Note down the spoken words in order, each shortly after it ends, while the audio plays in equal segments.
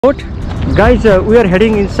Fort. Guys, we are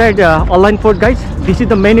heading inside 𝐻𝐻𝐼𝐺 Fort, guys. This is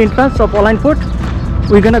the main entrance of 𝐻𝐻𝐼𝐺 Fort.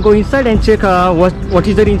 We're gonna go inside and check what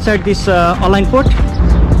is there inside this 𝐻𝐻𝐼𝐺 Fort.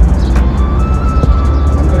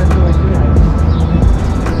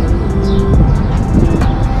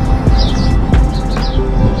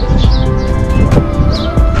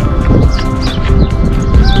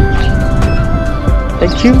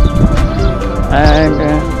 Thank you. And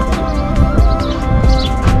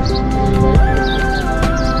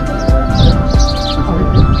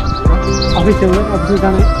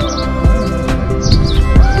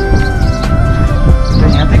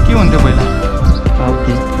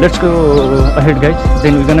okay, let's go ahead, guys.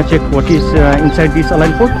 Then we're gonna check what is inside this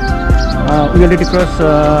𝐻𝐻𝐼𝐺 Fort. We already crossed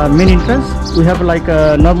main entrance. We have like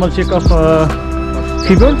a normal check of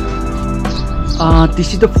fever.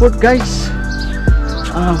 This is the fort, guys.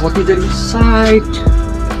 What is there inside?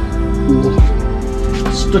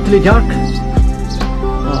 It's totally dark.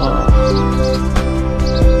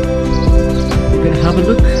 You can have a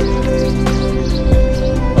look.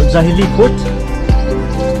 Aljahilifort Fort.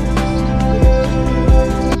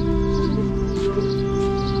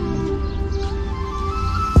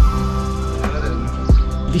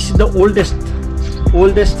 This is the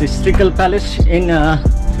oldest historical palace in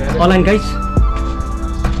𝐻𝐻𝐼𝐺, guys.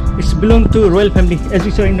 It's belong to royal family, as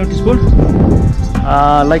you saw in notice board.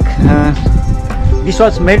 This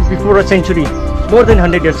was made before a century, more than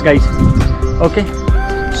 100 years, guys. Okay,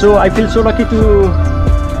 so I feel so lucky to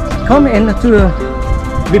come and to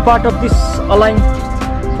be part of this 𝐻𝐻𝐼𝐺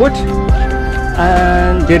Fort.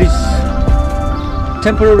 And there is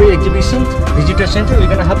temporary exhibition, visitor center. We're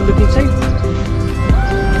gonna have a look inside.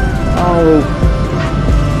 Oh,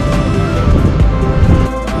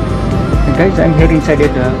 guys, I'm here inside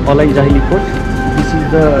at 𝐻𝐻𝐼𝐺 Fort. This is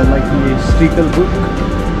the historical book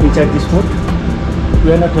inside this fort. We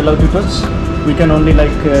are not allowed to touch. We can only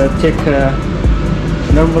take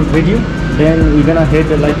normal video. Then we're gonna head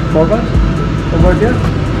forward over there,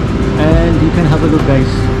 and you can have a look,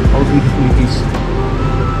 guys, how beautiful it is.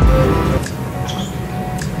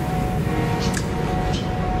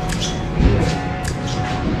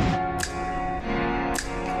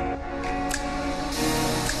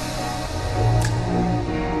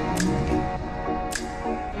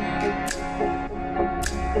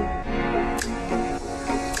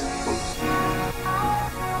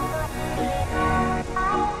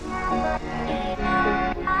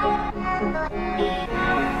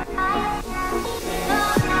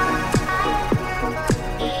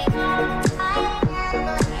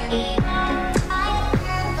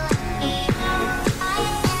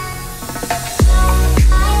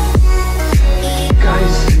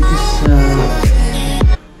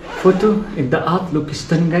 Photo in the art look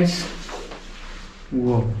stunning, guys.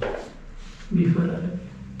 Wow,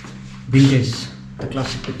 vintage, the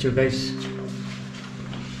classic picture, guys.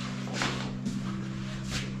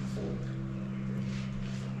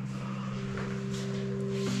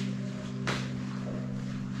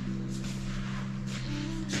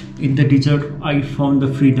 In the desert, I found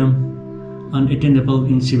the freedom unattainable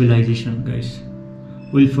in civilization, guys.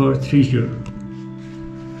 Will for treasure.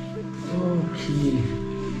 Okay.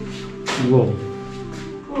 Whoa.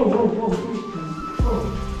 Whoa, whoa, whoa, whoa.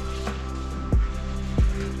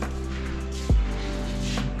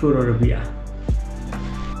 Tour Arabia.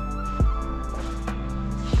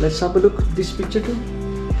 Let's have a look at this picture too.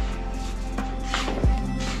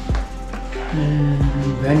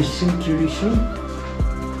 Vanishing tradition.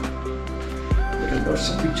 There are lots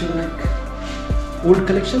of picture old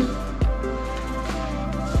collection.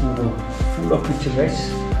 Whoa, full of pictures, guys.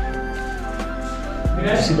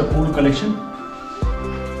 This is the old collection,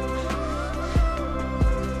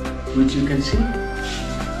 which you can see.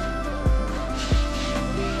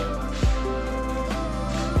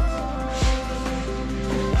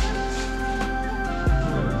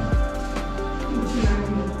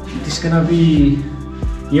 This gonna be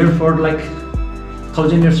here for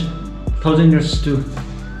 1,000 years too.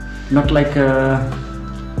 Not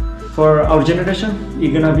for our generation.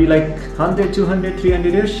 It's gonna be 100, 200,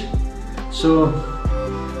 300 years. So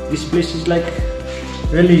this place is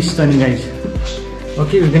really stunning, guys.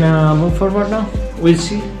 Okay, we're gonna move forward now. We'll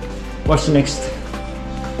see what's next.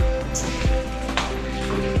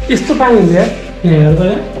 Is the time there? Yeah.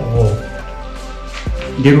 Oh.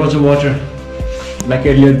 There was a water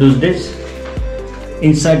earlier those days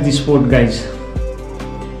inside this fort, guys.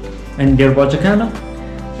 And there was a canal,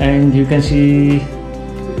 and you can see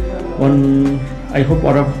one, I hope,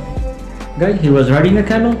 Arab guy. He was riding a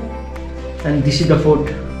camel. And this is the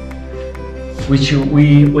fort which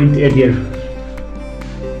we went earlier.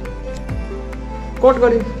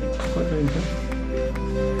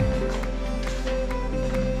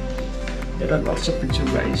 There are lots of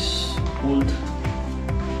pictures, guys. Old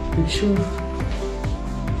picture.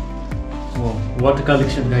 Wow, what a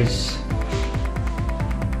collection, guys.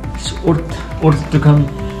 It's Earth to come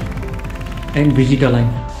and visit a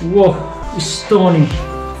line. Wow, it's stunning.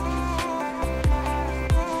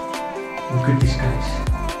 Look at this, guys.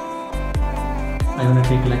 I'm gonna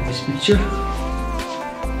take like this picture.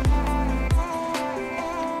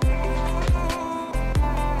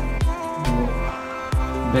 Wow.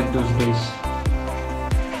 Back those days.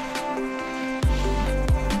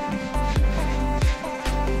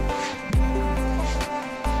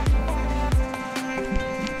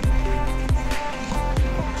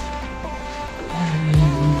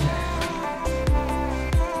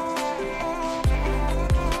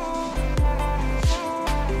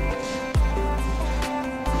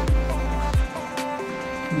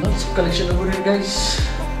 Lots of collection over here, guys.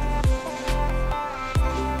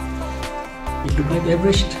 It looks like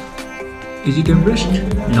Everest. Is it Everest?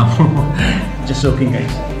 No, just joking,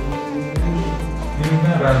 guys.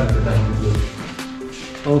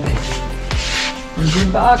 Okay, we'll go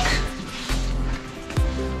back.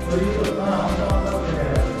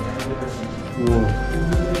 Whoa,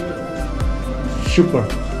 super.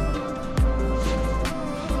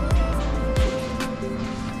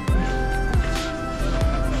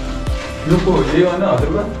 Look over here on the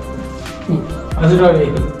other one.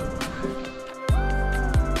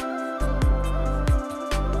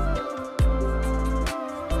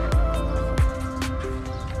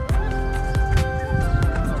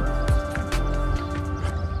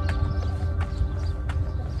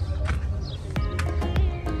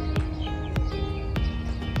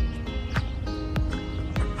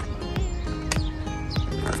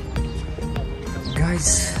 Guys,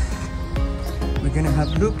 we're gonna have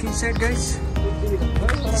a look inside, guys.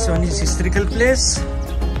 This one is historical place,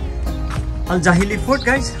 Aljahilifort,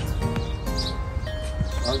 guys.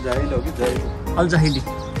 Aljahili.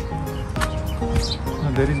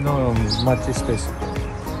 There is no much space.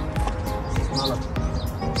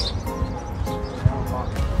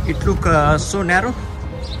 It look so narrow.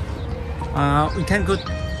 We can go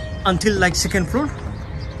until like second floor.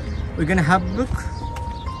 We're gonna have a look.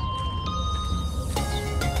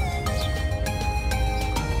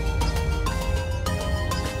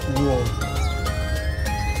 Whoa.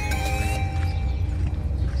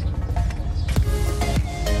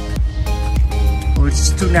 Oh,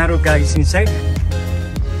 it's too narrow, guys, inside,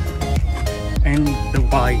 and the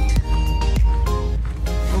wide.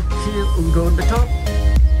 Okay, we'll go on the top,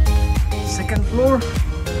 second floor,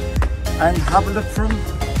 and have a look from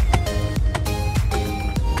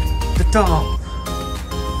the top.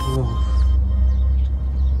 Whoa.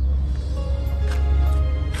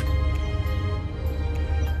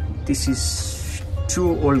 This is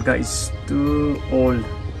too old, guys, too old.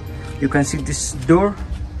 You can see this door.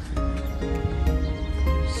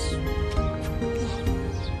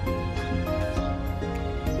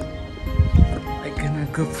 I'm gonna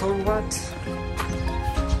go forward.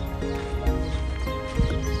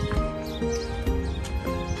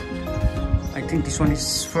 I think this one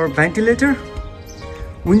is for ventilator.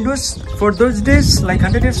 Windows for those days, like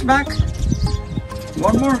 100 years back.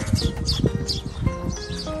 One more.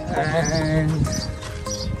 And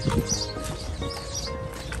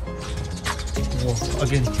whoa,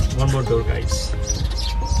 again one more door, guys.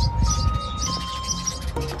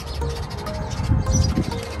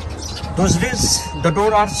 Those days the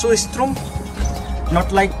door are so strong,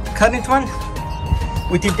 not like current one.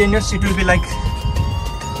 Within 10 years it will be like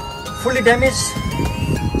fully damaged.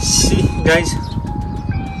 See, guys,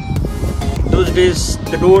 those days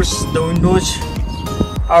the doors, the windows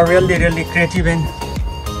are really creative and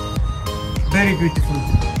very beautiful.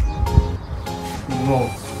 Wow.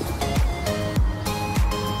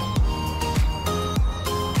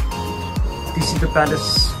 This is the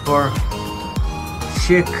palace for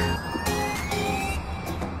Sheikh.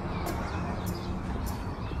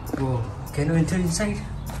 Whoa. Can you enter inside?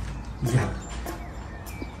 Yeah.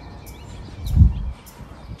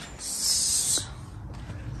 This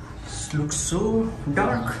looks so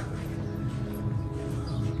dark.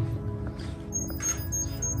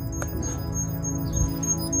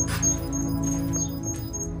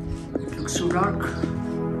 So dark,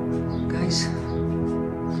 guys.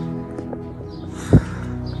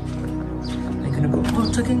 I'm gonna go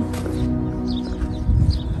out again,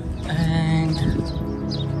 and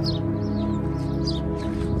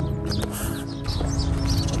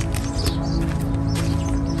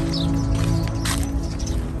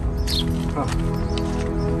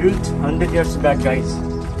built 100 years back, guys.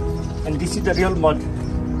 And this is the real mud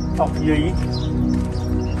of UAE.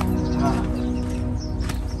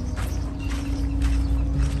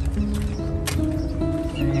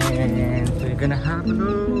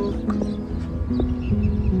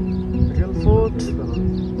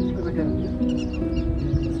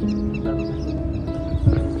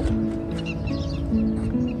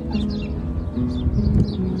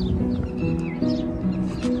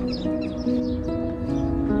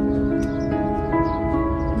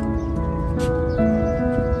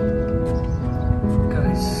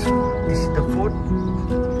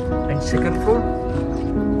 second floor.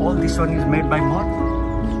 All this one is made by mud,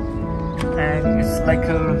 and it's like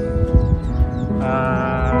a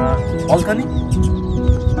balcony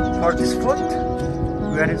for this fort.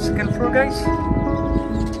 We are in second floor, guys.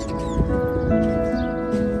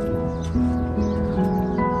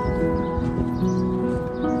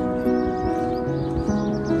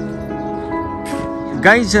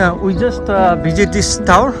 Guys, we just visit this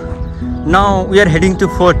tower. Now we are heading to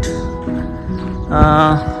fort.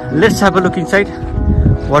 Let's have a look inside.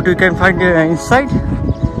 What we can find inside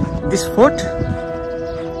this fort.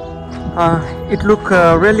 It look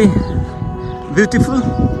really beautiful,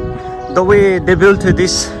 the way they built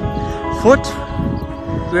this fort.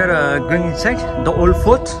 We are going inside the old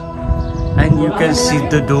fort, and you can see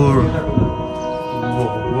the door.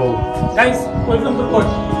 Whoa. Guys, welcome to fort.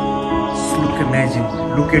 Look, imagine,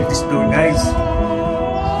 look at this door, guys.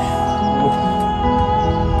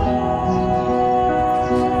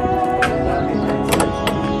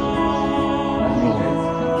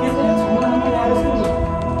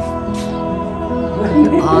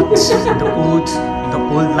 The wood, the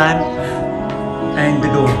old lamp, and the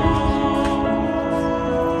door.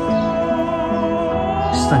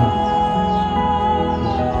 Stunning.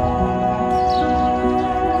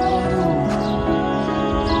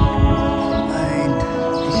 And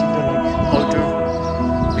this is the outer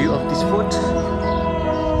view of this fort.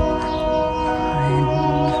 And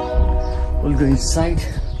we'll go inside.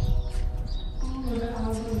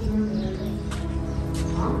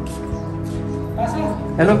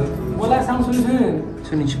 Hello.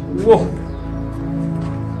 Whoa.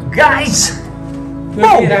 Guys. Look,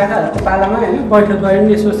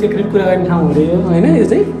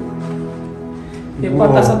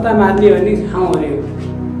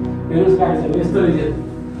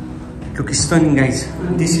 stunning, guys.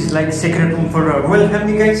 This is like a secret room for a royal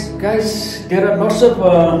family, guys. Guys, there are lots of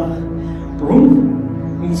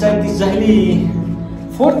room inside this Jahili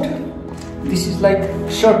fort. This is like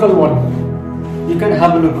circle one. You can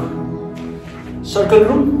have a look. Circle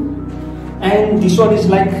room, and this one is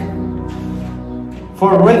like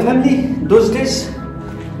for royal family those days,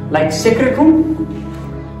 like secret room.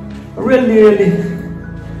 Really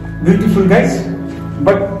beautiful, guys,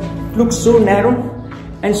 but looks so narrow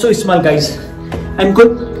and so small, guys. I'm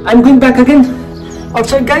going back again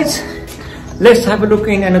outside, guys. Let's have a look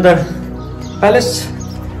in another palace,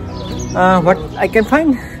 what I can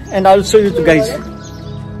find, and I'll show you to guys.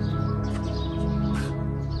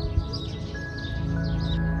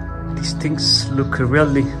 These things look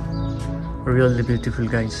really beautiful,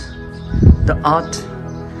 guys. The art,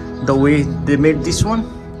 the way they made this one,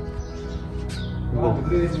 wow,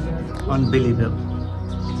 unbelievable.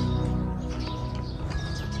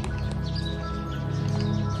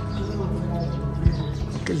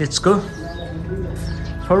 Okay, let's go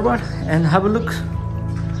forward and have a look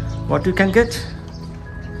what you can get.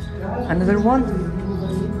 Another one.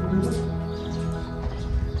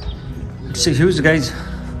 It's a huge, guys.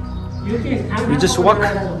 You just walk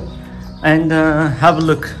and have a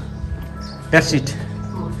look. That's it.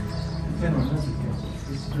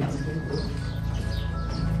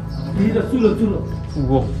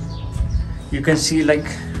 Whoa. You can see like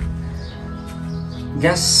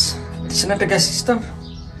gas. It's not a gas system.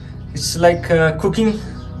 It's like cooking.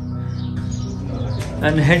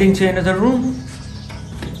 And heading to another room.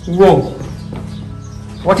 Whoa.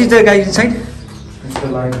 What is there, guys, inside? It's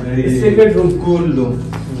like very secret room, cool room.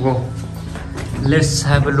 Whoa. Let's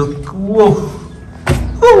have a look. Whoa.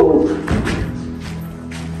 Whoa.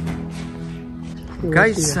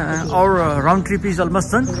 Guys, our round trip is almost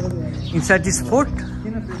done inside this fort.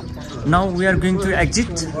 Now we are going to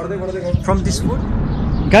exit from this fort.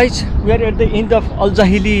 Guys, we are at the end of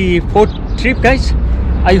Aljahilifort trip, guys.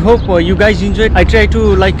 I hope you guys enjoyed. I try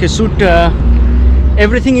to like shoot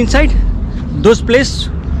everything inside those places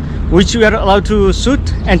which we are allowed to shoot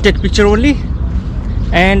and take picture only.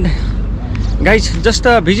 And guys, just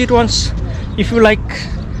visit once if you like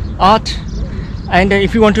art, and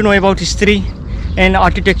if you want to know about history and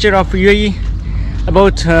architecture of UAE,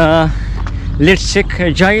 about late Sheikh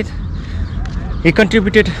Zayed. He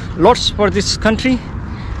contributed lots for this country,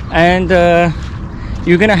 and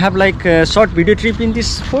you're gonna have like a short video trip in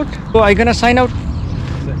this fort. So I'm gonna sign out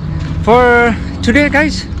for today,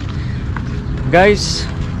 guys.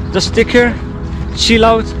 Just take care, chill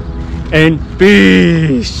out, and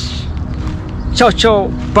peace. Ciao,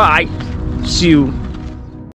 bye, see you.